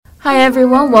Hi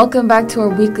everyone, welcome back to our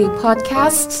weekly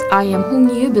podcast. I am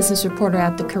Hong Yu, business reporter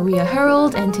at the Korea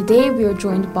Herald, and today we are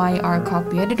joined by our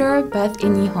copy editor, Beth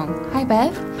In Hong. Hi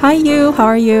Beth. Hi Yu, how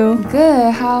are you?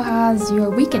 Good. How has your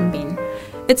weekend been?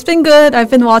 It's been good. I've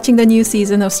been watching the new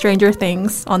season of Stranger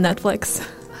Things on Netflix.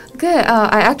 Good.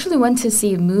 I actually went to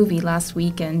see a movie last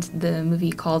weekend. The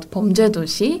movie called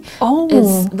범죄도시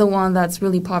is the one that's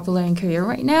really popular in Korea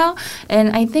right now. And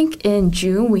I think in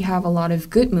June we have a lot of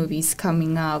good movies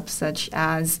coming up, such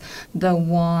as the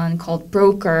one called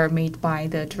Broker, made by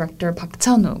the director Park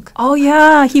Chan-wook. Oh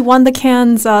yeah, he won the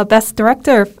Cannes Best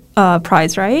Director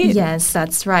prize, right? Yes,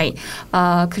 that's right.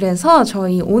 그래서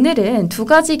저희 오늘은 두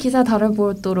가지 기사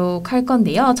다뤄보도록 할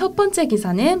건데요. 첫 번째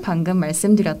기사는 방금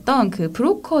말씀드렸던 그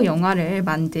브로커 영화를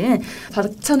만든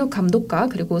박찬욱 감독과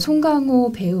그리고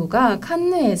송강호 배우가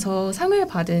칸느에서 상을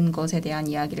받은 것에 대한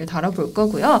이야기를 다뤄볼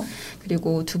거고요.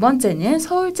 그리고 두 번째는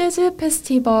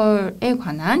서울재즈페스티벌에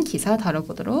관한 기사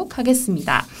다뤄보도록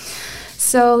하겠습니다.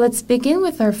 So let's begin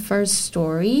with our first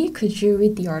story. Could you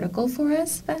read the article for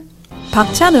us, Beth? Park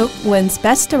Chan-wook wins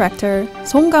Best Director,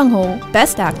 Song Kang-ho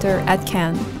Best Actor at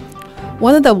Cannes.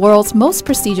 One of the world's most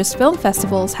prestigious film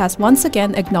festivals has once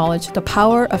again acknowledged the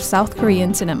power of South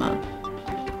Korean cinema.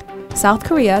 South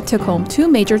Korea took home two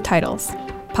major titles.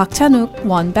 Park Chan-wook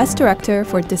won Best Director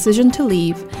for Decision to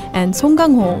Leave, and Song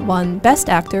Kang-ho won Best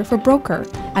Actor for Broker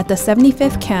at the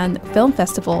 75th Cannes Film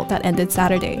Festival that ended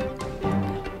Saturday.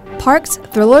 Park's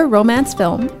thriller romance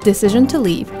film, Decision to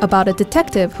Leave, about a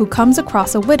detective who comes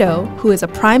across a widow who is a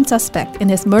prime suspect in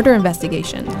his murder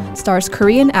investigation, stars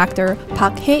Korean actor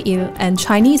Park Hae-il and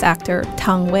Chinese actor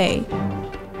Tang Wei.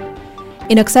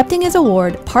 In accepting his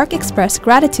award, Park expressed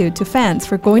gratitude to fans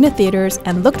for going to theaters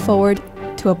and looked forward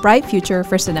to a bright future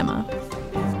for cinema.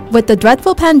 With the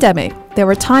dreadful pandemic, there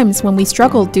were times when we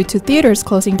struggled due to theaters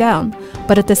closing down,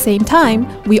 but at the same time,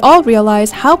 we all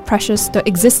realized how precious the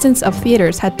existence of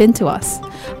theaters had been to us.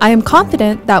 I am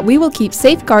confident that we will keep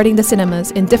safeguarding the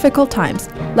cinemas in difficult times,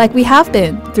 like we have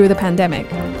been through the pandemic,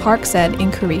 Park said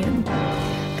in Korean.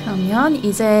 그러면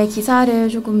이제 기사를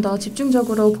조금 더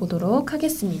집중적으로 보도록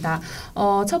하겠습니다.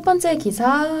 첫 번째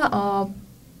기사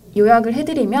요약을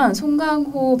해드리면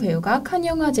송강호 배우가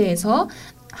칸영화제에서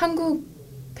한국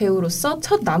배우로서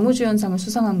첫 남우주연상을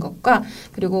수상한 것과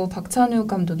그리고 박찬욱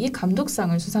감독이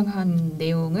감독상을 수상한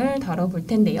내용을 다뤄볼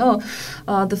텐데요.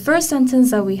 The first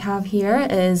sentence that we have here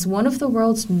is one of the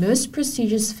world's most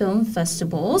prestigious film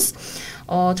festivals.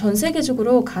 전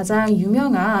세계적으로 가장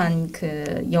유명한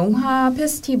그 영화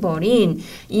페스티벌인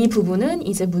이 부분은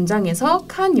이제 문장에서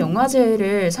칸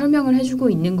영화제를 설명을 해주고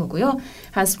있는 거고요.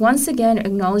 Has once again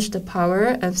acknowledged the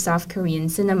power of South Korean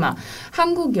cinema.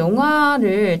 한국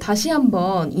영화를 다시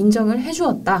한번 인정을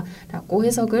해주었다라고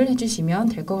해석을 해주시면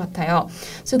될 것 같아요.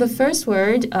 So the first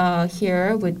word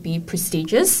here would be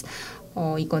prestigious.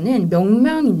 이거는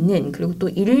명망 있는 그리고 또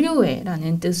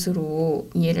인류애라는 뜻으로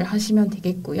이해를 하시면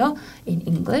되겠고요. In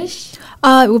English,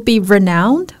 it would be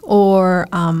renowned or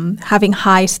having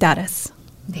high status.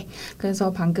 네,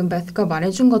 그래서 방금 베스가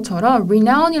말해준 것처럼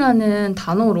renown이라는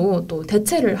단어로 또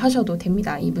대체를 하셔도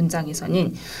됩니다. 이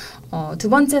문장에서는. 두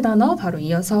번째 단어 바로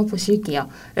이어서 보실게요.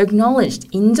 acknowledged,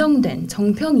 인정된,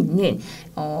 정평 있는,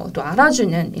 또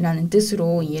알아주는 이라는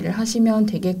뜻으로 이해를 하시면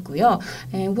되겠고요.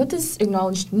 And what does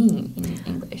acknowledged mean in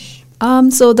English?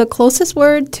 So the closest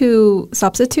word to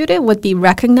substitute it would be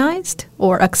recognized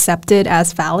or accepted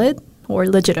as valid or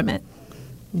legitimate.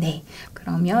 네,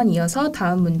 그러면 이어서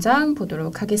다음 문장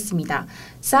보도록 하겠습니다.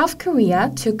 South Korea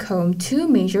took home two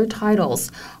major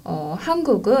titles.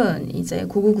 한국은 이제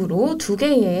고국으로 두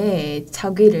개의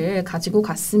자귀를 가지고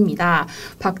갔습니다.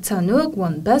 박찬욱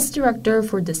won Best Director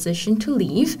for Decision to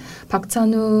Leave.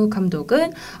 박찬욱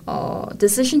감독은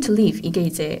Decision to Leave 이게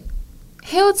이제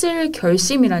헤어질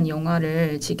결심이라는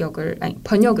영화를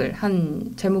번역을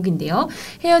한 제목인데요.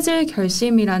 헤어질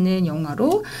결심이라는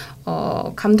영화로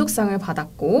감독상을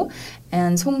받았고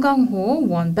and 송강호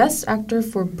won Best Actor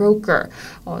for Broker.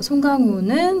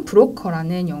 송강호는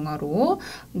브로커라는 영화로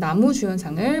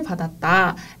남우주연상을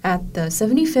받았다. At the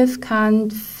 75th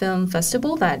Cannes Film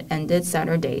Festival that ended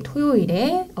Saturday.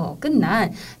 토요일에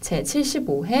끝난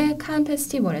제75회 칸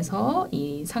페스티벌에서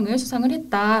이 상을 수상을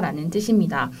했다라는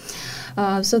뜻입니다.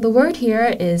 So the word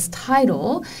here is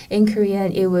title. In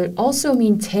Korean, it would also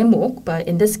mean 제목, but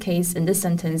in this case, in this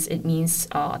sentence, it means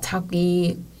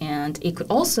자기, and it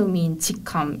could also mean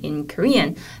직함 in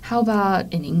Korean. How about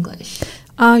in English?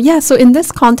 So in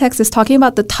this context, it's talking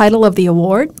about the title of the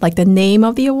award, like the name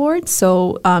of the award.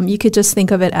 So you could just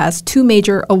think of it as two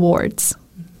major awards.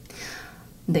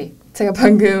 네. 제가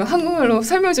방금 한국말로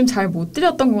설명 좀 잘 못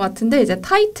드렸던 것 같은데 이제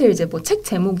타이틀 이제 뭐 책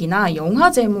제목이나 영화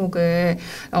제목을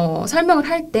설명을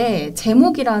할 때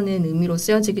제목이라는 의미로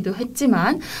쓰여지기도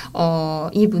했지만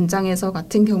이 문장에서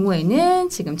같은 경우에는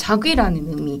지금 작위라는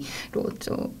의미로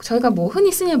저희가 뭐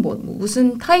흔히 쓰는 뭐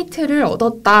무슨 타이틀을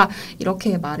얻었다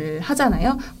이렇게 말을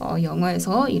하잖아요.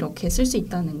 영어에서 이렇게 쓸 수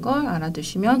있다는 걸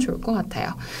알아두시면 좋을 것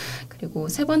같아요. 그리고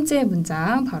세 번째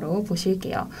문장 바로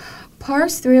보실게요.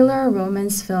 Park's thriller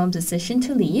romance film Decision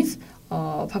to Leave.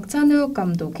 박찬욱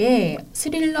감독의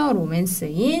스릴러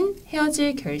로맨스인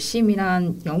헤어질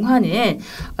결심이란 영화는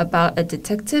about a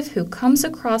detective who comes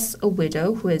across a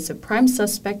widow who is a prime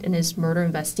suspect in his murder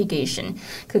investigation.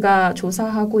 그가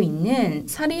조사하고 있는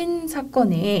살인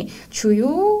사건의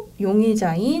주요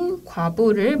용의자인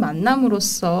과부를 만나는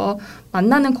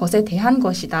것에 대한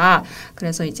것이다.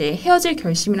 그래서 이제 헤어질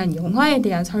결심이란 영화에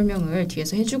대한 설명을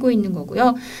뒤에서 해주고 있는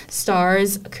거고요.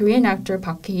 Stars Korean actor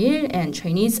Park Hae-il and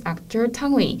Chinese actor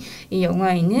Tang Wei. 이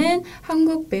영화에는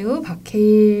한국 배우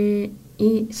박해일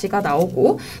씨가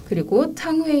나오고 그리고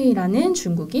탕웨이라는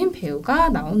중국인 배우가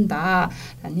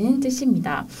나온다라는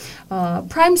뜻입니다.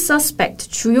 Prime suspect,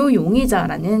 주요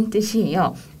용의자라는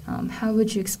뜻이에요. How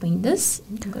would you explain this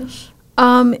in English?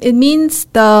 It means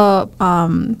the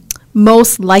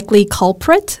most likely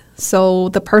culprit. So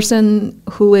the person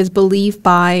who is believed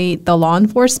by the law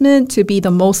enforcement to be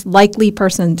the most likely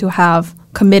person to have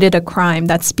committed a crime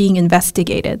that's being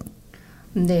investigated.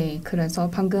 네, 그래서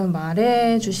방금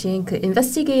말해주신 그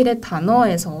investigated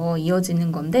단어에서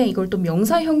이어지는 건데 이걸 또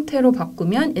명사 형태로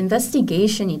바꾸면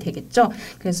investigation이 되겠죠.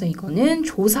 그래서 이거는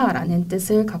조사라는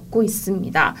뜻을 갖고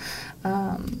있습니다.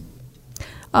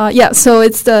 So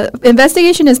it's the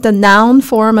investigation is the noun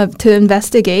form of to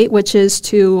investigate, which is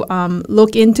to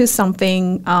look into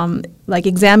something, like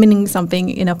examining something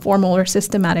in a formal or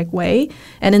systematic way.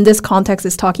 And in this context,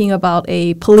 it's talking about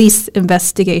a police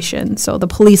investigation. So the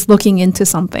police looking into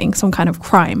something, some kind of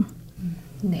crime.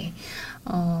 네.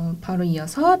 바로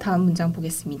이어서 다음 문장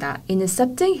보겠습니다. In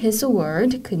accepting his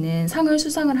award, 그는 상을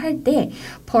수상을 할 때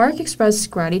Park expressed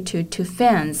gratitude to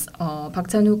fans.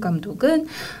 박찬욱 감독은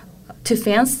to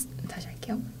fans, 다시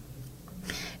할게요.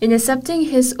 In accepting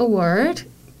his award,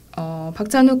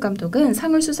 박찬욱 감독은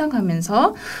상을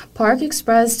수상하면서 Park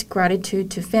expressed gratitude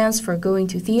to fans for going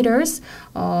to theaters.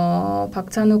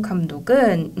 박찬욱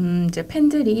감독은 이제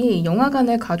팬들이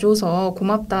영화관을 가줘서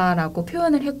고맙다라고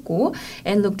표현을 했고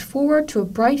and looked forward to a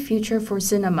bright future for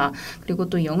cinema. 그리고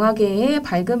또 영화계의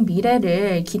밝은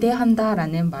미래를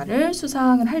기대한다라는 말을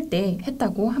수상을 할 때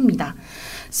했다고 합니다.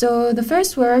 So the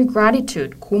first word,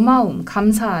 gratitude, 고마움,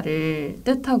 감사를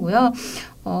뜻하고요.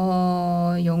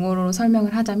 영어로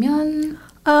설명을 하자면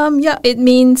It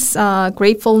means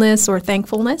gratefulness or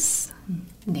thankfulness.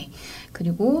 네.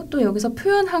 그리고 또 여기서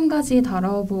표현 한 가지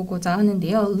다뤄보고자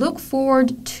하는데요. Look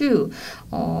forward to,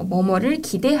 뭐뭐를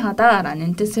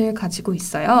기대하다라는 뜻을 가지고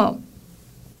있어요.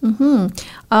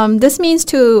 This means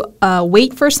to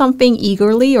wait for something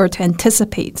eagerly or to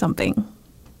anticipate something.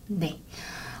 네.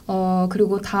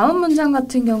 그리고 다음 문장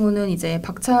같은 경우는 이제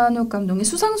박찬욱 감독의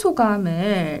수상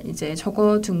소감을 이제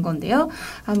적어둔 건데요.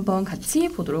 한번 같이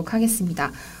보도록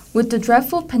하겠습니다. With the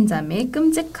dreadful pandemic,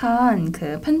 끔찍한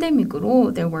그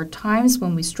팬데믹으로 there were times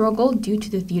when we struggled due to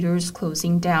the theaters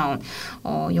closing down.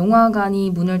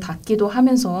 영화관이 문을 닫기도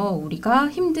하면서 우리가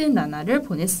힘든 나날을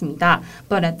보냈습니다.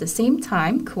 But at the same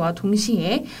time, 그와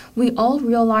동시에 we all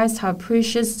realized how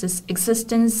precious this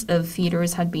existence of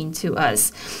theaters had been to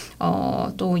us.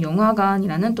 또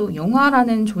영화관이라는 또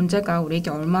영화라는 존재가 우리에게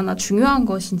얼마나 중요한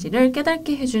것인지를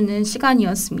깨닫게 해주는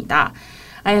시간이었습니다.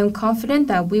 I am confident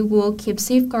that we will keep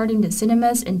safeguarding the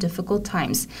cinemas in difficult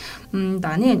times.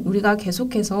 나는 우리가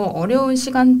계속해서 어려운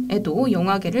시간에도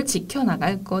영화계를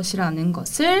지켜나갈 것이라는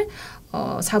것을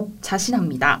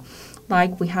자신합니다.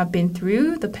 Like we have been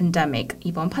through the pandemic.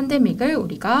 이번 팬데믹을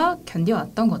우리가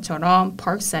견뎌왔던 것처럼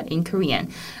Park said in Korean.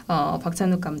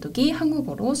 박찬욱 감독이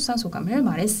한국어로 수상소감을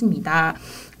말했습니다.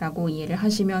 라고 이해를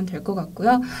하시면 될 것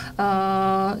같고요.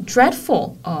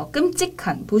 dreadful,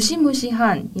 끔찍한,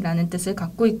 무시무시한 이라는 뜻을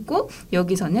갖고 있고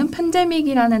여기서는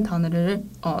팬데믹이라는 단어를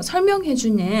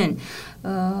설명해주는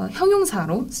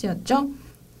형용사로 쓰였죠.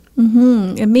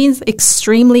 It means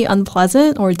extremely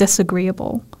unpleasant or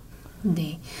disagreeable.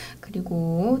 네.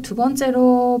 그리고 두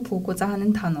번째로 보고자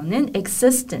하는 단어는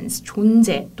existence,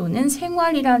 존재 또는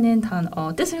생활이라는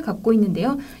뜻을 갖고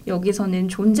있는데요. 여기서는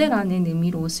존재라는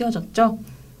의미로 쓰여졌죠.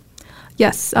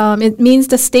 Yes, it means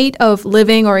the state of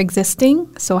living or existing,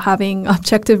 so having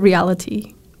objective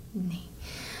reality. 네.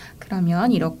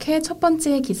 그러면 이렇게 첫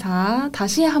번째 기사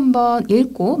다시 한번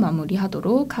읽고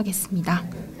마무리하도록 하겠습니다.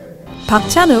 Park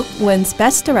Chan-wook wins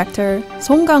Best Director,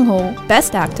 Song Kang-ho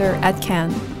Best Actor at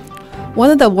Cannes.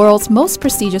 One of the world's most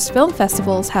prestigious film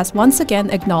festivals has once again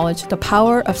acknowledged the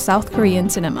power of South Korean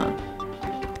cinema.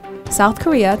 South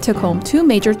Korea took home 2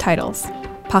 major titles.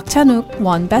 Park Chan-wook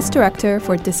won Best Director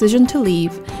for Decision to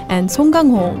Leave, and Song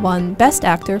Kang-ho won Best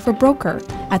Actor for Broker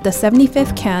at the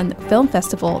 75th Cannes Film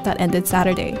Festival that ended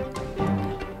Saturday.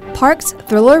 Park's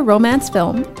thriller romance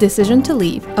film, Decision to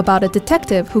Leave, about a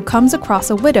detective who comes across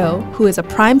a widow who is a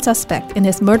prime suspect in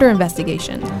his murder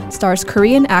investigation, stars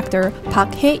Korean actor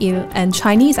Park Hae-il and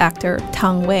Chinese actor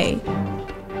Tang Wei.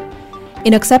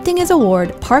 In accepting his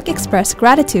award, Park expressed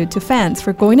gratitude to fans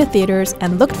for going to theaters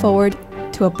and looked forward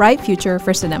to a bright future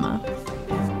for cinema.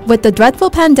 With the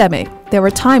dreadful pandemic, there were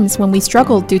times when we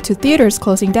struggled due to theaters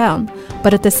closing down,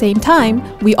 but at the same time,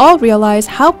 we all realized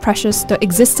how precious the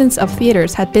existence of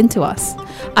theaters had been to us.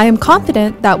 I am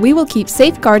confident that we will keep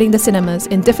safeguarding the cinemas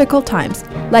in difficult times,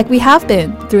 like we have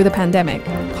been through the pandemic,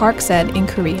 Park said in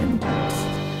Korean.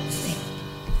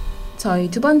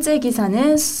 저희 두 번째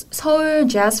기사는 서울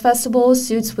재즈 페스티벌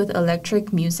Suits with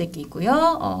Electric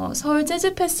Music이고요. 서울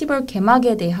재즈 페스티벌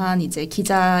개막에 대한 이제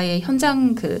기자의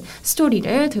현장 그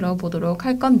스토리를 들어보도록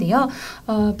할 건데요.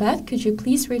 Beth, could you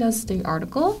please read us the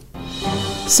article?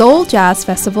 Seoul Jazz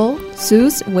Festival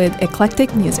Suits with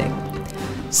Eclectic Music.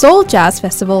 Seoul Jazz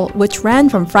Festival, which ran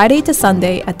from Friday to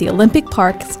Sunday at the Olympic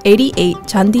Park's 88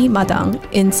 Chandi Madang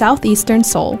in southeastern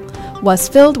Seoul, was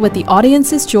filled with the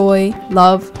audience's joy,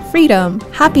 love, freedom,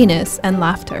 happiness, and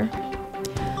laughter.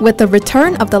 With the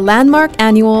return of the landmark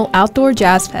annual Outdoor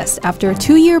Jazz Fest after a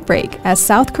 2-year break as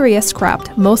South Korea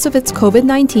scrapped most of its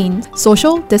COVID-19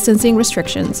 social distancing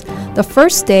restrictions, the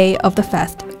first day of the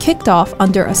fest kicked off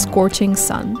under a scorching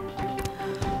sun.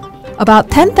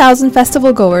 About 10,000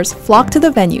 festival goers flocked to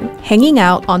the venue, hanging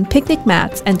out on picnic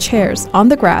mats and chairs on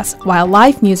the grass while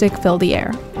live music filled the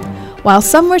air. While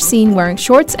some were seen wearing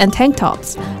shorts and tank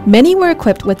tops, many were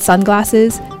equipped with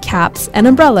sunglasses, caps, and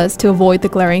umbrellas to avoid the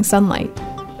glaring sunlight.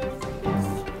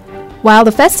 While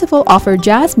the festival offered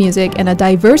jazz music and a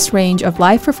diverse range of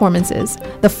live performances,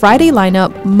 the Friday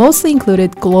lineup mostly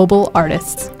included global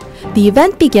artists. The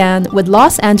event began with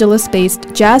Los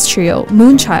Angeles-based jazz trio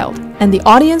Moonchild, and the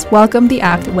audience welcomed the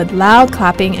act with loud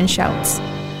clapping and shouts.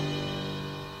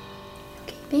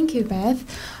 Okay, thank you, Beth.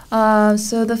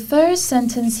 So the first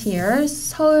sentence here,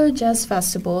 Seoul Jazz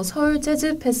Festival, 서울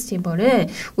재즈 페스티벌은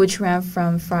which ran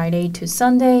from Friday to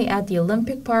Sunday at the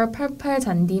Olympic Park 88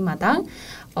 잔디마당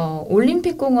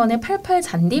올림픽 공원의 88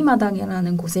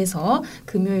 잔디마당이라는 곳에서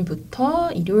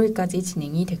금요일부터 일요일까지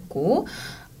진행이 됐고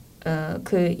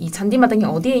이 잔디마당이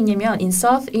어디에 있냐면 in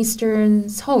southeastern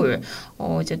서울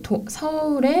이제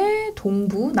서울의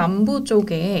동부 남부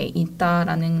쪽에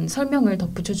있다라는 설명을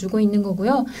덧붙여주고 있는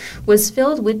거고요. was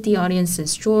filled with the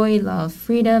audience's joy, love,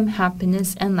 freedom,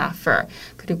 happiness, and laughter.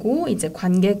 그리고 이제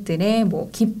관객들의 뭐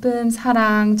기쁨,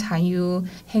 사랑, 자유,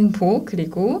 행복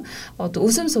그리고 또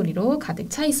웃음소리로 가득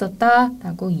차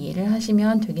있었다라고 이해를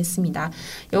하시면 되겠습니다.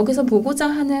 여기서 보고자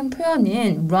하는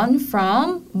표현은 run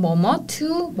from 뭐뭐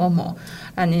to 뭐뭐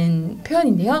라는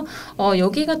표현인데요.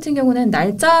 여기 같은 경우는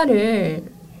날짜를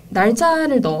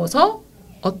넣어서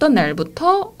어떤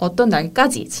날부터 어떤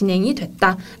날까지 진행이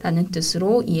됐다라는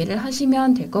뜻으로 이해를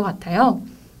하시면 될 것 같아요.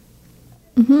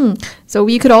 Mm-hmm. So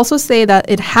we could also say that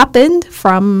it happened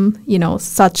from,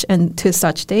 such and to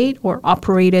such date or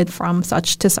operated from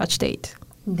such to such date.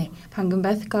 네, 방금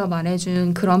베스가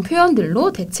말해준 그런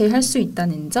표현들로 대체할 수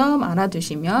있다는 점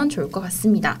알아두시면 좋을 것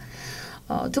같습니다.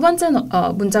 두 번째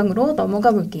문장으로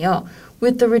넘어가 볼게요.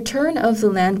 With the return of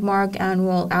the landmark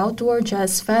annual Outdoor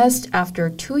Jazz Fest after a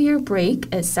 2-year break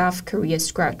as South Korea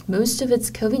scrapped most of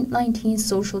its COVID-19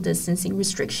 social distancing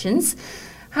restrictions,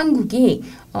 한국이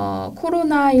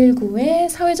코로나19의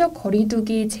사회적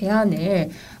거리두기 제한을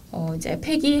이제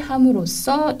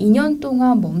폐기함으로써 2년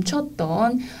동안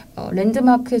멈췄던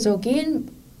랜드마크적인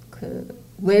그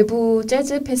외부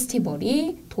재즈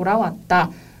페스티벌이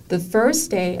돌아왔다. The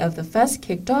first day of the fest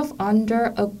kicked off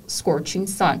under a scorching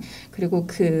sun. 그리고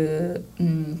그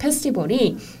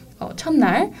페스티벌이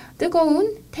첫날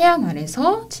뜨거운 태양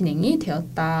아래서 진행이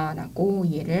되었다라고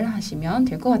이해를 하시면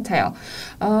될 것 같아요.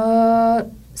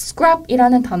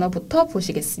 scrap이라는 단어부터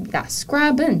보시겠습니다.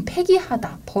 scrap은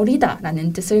폐기하다, 버리다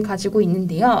라는 뜻을 가지고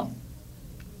있는데요.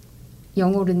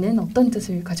 영어로는 어떤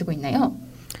뜻을 가지고 있나요?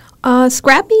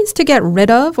 Scrap means to get rid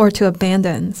of or to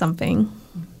abandon something.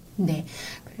 네.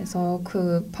 그래서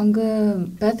그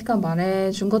방금 베스가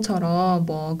말해준 것처럼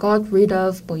뭐 got rid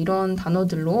of 뭐 이런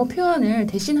단어들로 표현을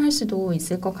대신할 수도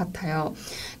있을 것 같아요.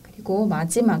 그리고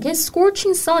마지막에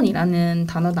scorching sun이라는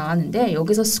단어 나왔는데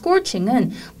여기서 scorching은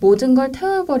모든 걸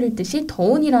태워버릴 듯이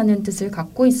더운이라는 뜻을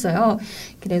갖고 있어요.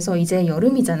 그래서 이제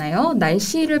여름이잖아요.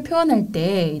 날씨를 표현할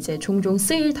때 이제 종종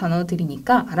쓰일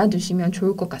단어들이니까 알아두시면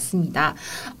좋을 것 같습니다.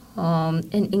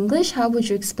 In English, how would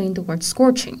you explain the word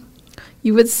scorching?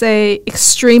 You would say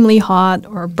extremely hot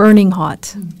or burning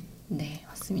hot. 네,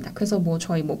 맞습니다. 그래서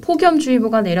저희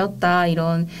폭염주의보가 내렸다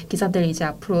이런 기사들이 이제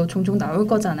앞으로 종종 나올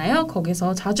거잖아요.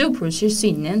 거기서 자주 보실 수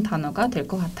있는 단어가 될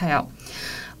것 같아요.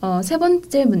 세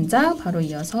번째 문장 바로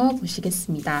이어서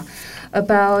보시겠습니다.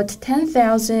 About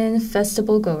 10,000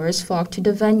 festival goers flocked to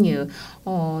the venue.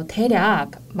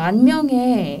 대략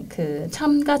 10,000명의 그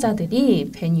참가자들이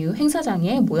베뉴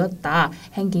행사장에 모였다.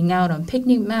 Hanging out on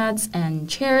picnic mats and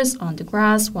chairs on the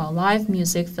grass while live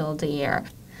music filled the air.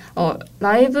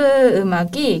 라이브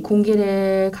음악이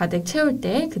공기를 가득 채울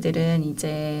때 그들은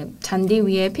이제 잔디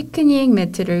위에 피크닉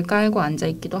매트를 깔고 앉아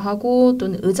있기도 하고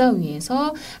또는 의자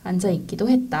위에서 앉아 있기도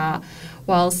했다.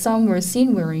 While some were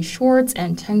seen wearing shorts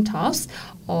and tank tops,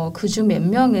 그중 몇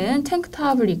명은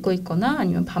탱크탑을 입고 있거나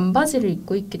아니면 반바지를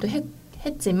입고 있기도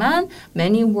했지만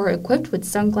many were equipped with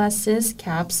sunglasses,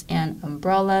 caps, and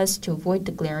umbrellas to avoid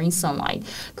the glaring sunlight.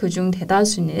 그중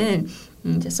대다수는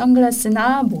이제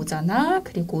선글라스나 모자나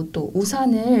그리고 또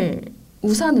우산으로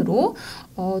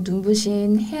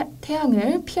눈부신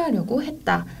태양을 피하려고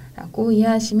했다라고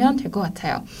이해하시면 될 것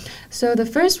같아요. So the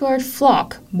first word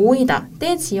flock, 모이다,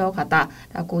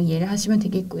 떼지어가다라고 이해를 하시면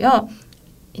되겠고요.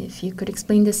 If you could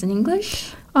explain this in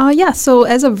English? Yeah, so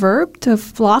as a verb, to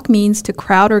flock means to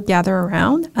crowd or gather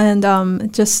around. And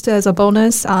just as a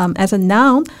bonus, as a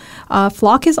noun,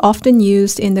 flock is often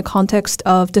used in the context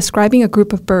of describing a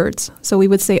group of birds. So we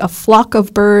would say a flock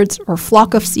of birds or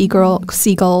flock of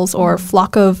seagulls or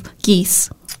flock of geese.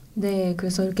 네,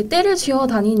 그래서 이렇게 떼를 지어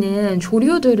다니는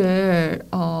조류들을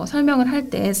설명을 할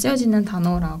때 쓰여지는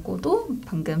단어라고도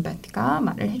방금 베티가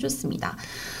말을 해줬습니다.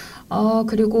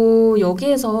 그리고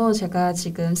여기에서 제가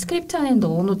지금 스크립트 안에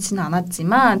넣어놓지는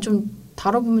않았지만 좀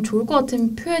다뤄보면 좋을 것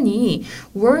같은 표현이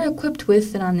were equipped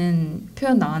with라는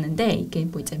표현 나왔는데 이게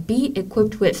이제 be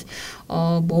equipped with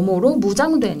뭐뭐로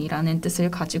무장된이라는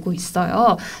뜻을 가지고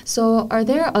있어요. So are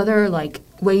there other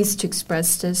ways to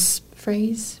express this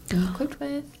phrase? Be equipped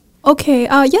with? Okay,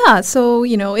 yeah, so,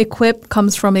 equip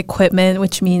comes from equipment,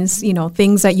 which means,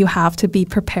 things that you have to be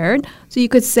prepared. So you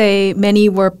could say many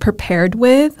were prepared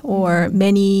with, or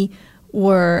many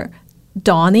were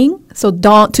donning. So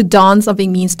to don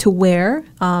something means to wear.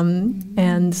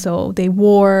 And so they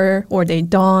wore or they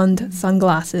donned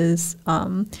sunglasses.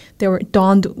 They were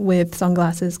donned with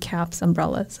sunglasses, caps,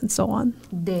 umbrellas, and so on.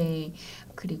 네.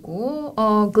 그리고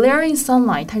glaring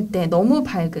sunlight 할 때 너무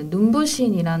밝은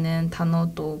눈부신이라는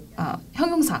단어도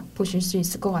형용사 보실 수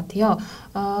있을 것 같아요.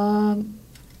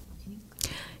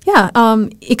 Yeah,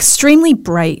 extremely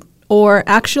bright. Or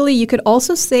actually, you could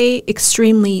also say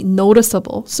extremely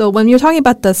noticeable. So when you're talking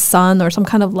about the sun or some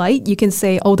kind of light, you can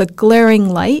say, the glaring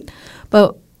light.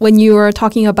 But when you are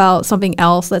talking about something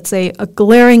else, let's say a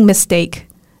glaring mistake,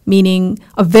 meaning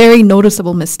a very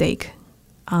noticeable mistake.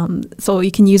 So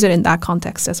you can use it in that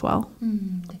context as well.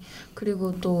 네.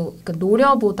 그리고 또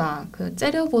노려보다,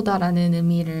 째려보다라는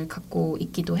의미를 갖고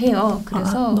있기도 해요.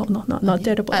 그래서 not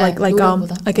째려보다.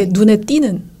 like 눈에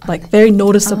띄는, very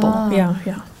noticeable. Yeah.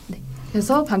 네.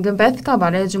 그래서 방금 베트가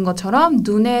말해준 것처럼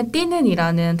눈에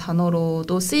띄는이라는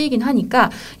단어로도 쓰이긴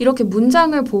하니까 이렇게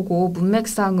문장을 보고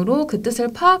문맥상으로 그 뜻을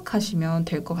파악하시면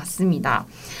될 것 같습니다.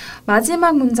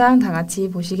 마지막 문장 다 같이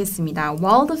보시겠습니다.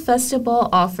 While the festival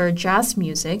offered jazz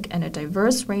music and a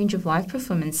diverse range of live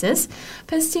performances,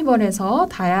 페스티벌에서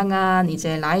다양한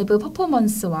이제 라이브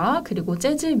퍼포먼스와 그리고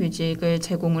재즈 뮤직을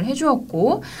제공을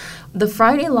해주었고, the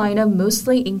Friday lineup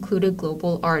mostly included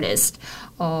global artists.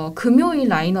 금요일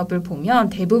라인업을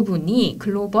보면 대부분이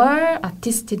글로벌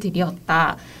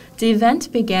아티스트들이었다. The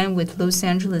event began with Los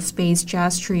Angeles-based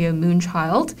jazz trio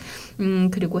Moonchild.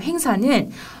 그리고 행사는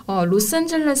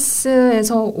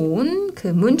로스앤젤레스에서 온 그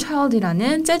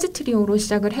Moonchild이라는 재즈 트리오로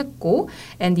시작을 했고,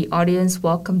 and the audience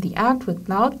welcomed the act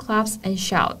with loud claps and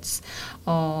shouts.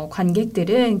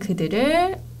 관객들은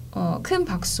그들을 큰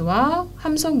박수와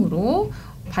함성으로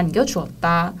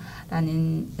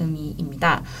반겨주었다라는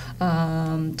의미입니다.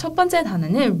 첫 번째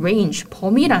단어는 range,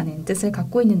 범위라는 뜻을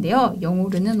갖고 있는데요.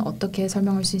 영어로는 어떻게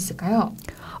설명할 수 있을까요?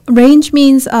 Range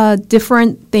means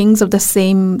different things of the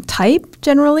same type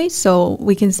generally. So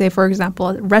we can say, for example,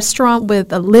 a restaurant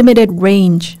with a limited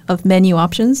range of menu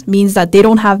options means that they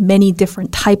don't have many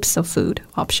different types of food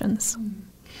options.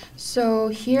 So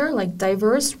here,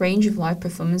 diverse range of live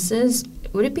performances,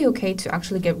 would it be okay to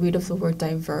actually get rid of the word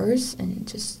diverse and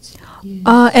just use...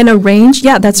 and a range?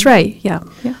 Yeah, that's right. Yeah.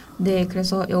 네,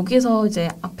 그래서 여기서 이제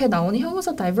앞에 나오는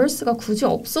형용사 diverse가 굳이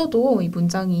없어도 이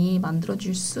문장이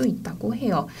만들어질 수 있다고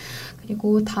해요.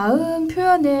 그리고 다음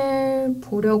표현을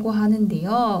보려고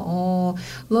하는데요.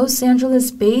 Los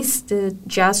Angeles based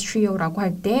jazz trio라고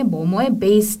할 때 뭐뭐에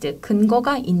based,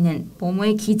 근거가 있는,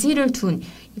 뭐뭐에 기지를 둔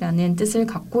이라는 뜻을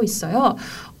갖고 있어요.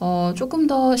 조금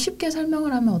더 쉽게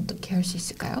설명을 하면 어떻게 할 수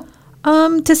있을까요?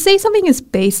 To say something is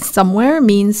based somewhere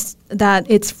means that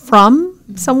it's from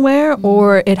somewhere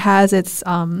or it has its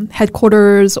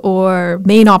headquarters or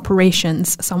main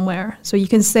operations somewhere. So you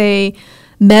can say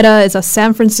Meta is a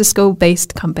San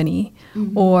Francisco-based company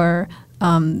or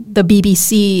the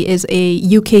BBC is a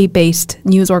UK-based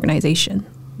news organization.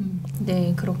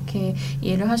 네, 그렇게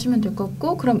이해를 하시면 될 것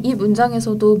같고 그럼 이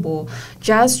문장에서도 뭐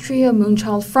Jazz Trio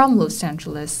Moonchild from Los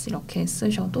Angeles 이렇게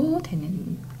쓰셔도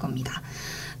되는 겁니다.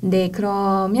 네,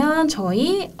 그러면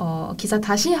저희 기사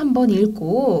다시 한번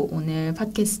읽고 오늘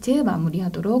팟캐스트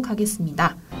마무리하도록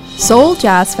하겠습니다. Seoul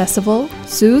Jazz Festival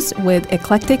soothes with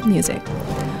eclectic music.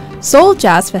 Seoul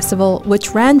Jazz Festival,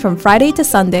 which ran from Friday to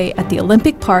Sunday at the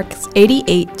Olympic Park's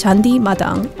 88 Chandi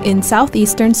Madang in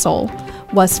southeastern Seoul,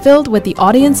 was filled with the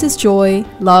audience's joy,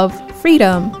 love,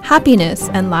 freedom, happiness,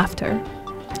 and laughter.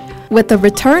 With the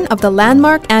return of the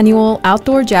landmark annual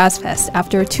Outdoor Jazz Fest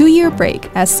after a 2-year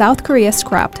break as South Korea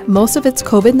scrapped most of its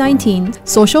COVID-19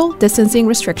 social distancing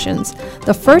restrictions,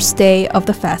 the first day of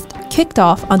the fest kicked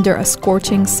off under a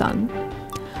scorching sun.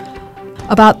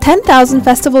 About 10,000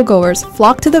 festival goers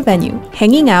flocked to the venue,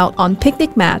 hanging out on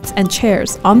picnic mats and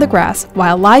chairs on the grass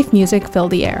while live music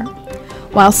filled the air.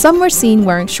 While some were seen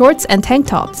wearing shorts and tank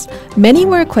tops, many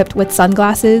were equipped with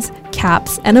sunglasses,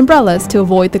 caps, and umbrellas to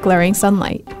avoid the glaring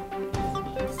sunlight.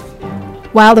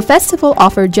 While the festival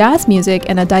offered jazz music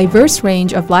and a diverse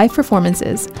range of live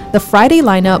performances, the Friday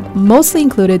lineup mostly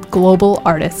included global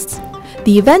artists.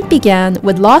 The event began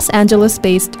with Los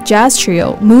Angeles-based jazz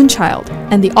trio Moonchild,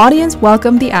 and the audience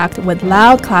welcomed the act with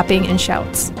loud clapping and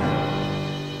shouts.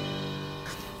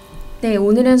 네,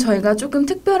 오늘은 저희가 조금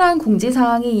특별한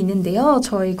공지사항이 있는데요.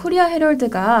 저희 코리아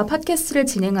헤럴드가 팟캐스트를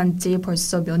진행한 지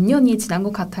벌써 몇 년이 지난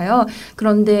것 같아요.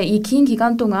 그런데 이 긴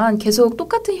기간 동안 계속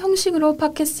똑같은 형식으로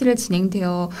팟캐스트를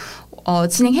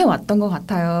진행해왔던 것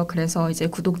같아요. 그래서 이제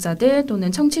구독자들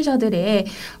또는 청취자들의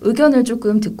의견을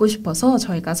조금 듣고 싶어서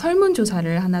저희가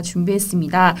설문조사를 하나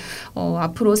준비했습니다.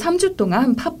 앞으로 3주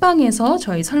동안 팟빵에서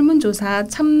저희 설문조사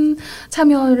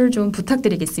참여를 좀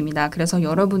부탁드리겠습니다. 그래서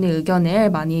여러분의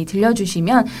의견을 많이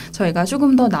들려주시면 저희가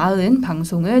조금 더 나은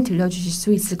방송을 들려주실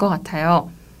수 있을 것 같아요.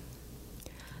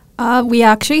 We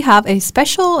actually have a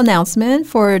special announcement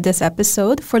for this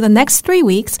episode. For the next 3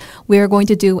 weeks, we are going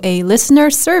to do a listener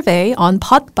survey on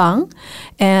Podbang.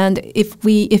 And if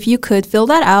you could fill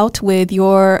that out with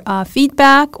your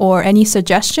feedback or any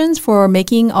suggestions for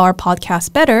making our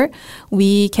podcast better,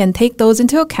 we can take those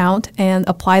into account and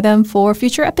apply them for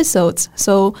future episodes.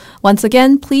 So once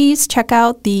again, please check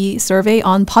out the survey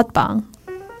on Podbang.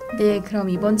 네, 그럼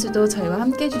이번 주도 저희와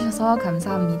함께 해주셔서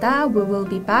감사합니다. We will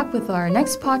be back with our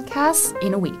next podcast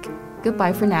in a week.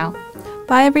 Goodbye for now.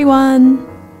 Bye, everyone.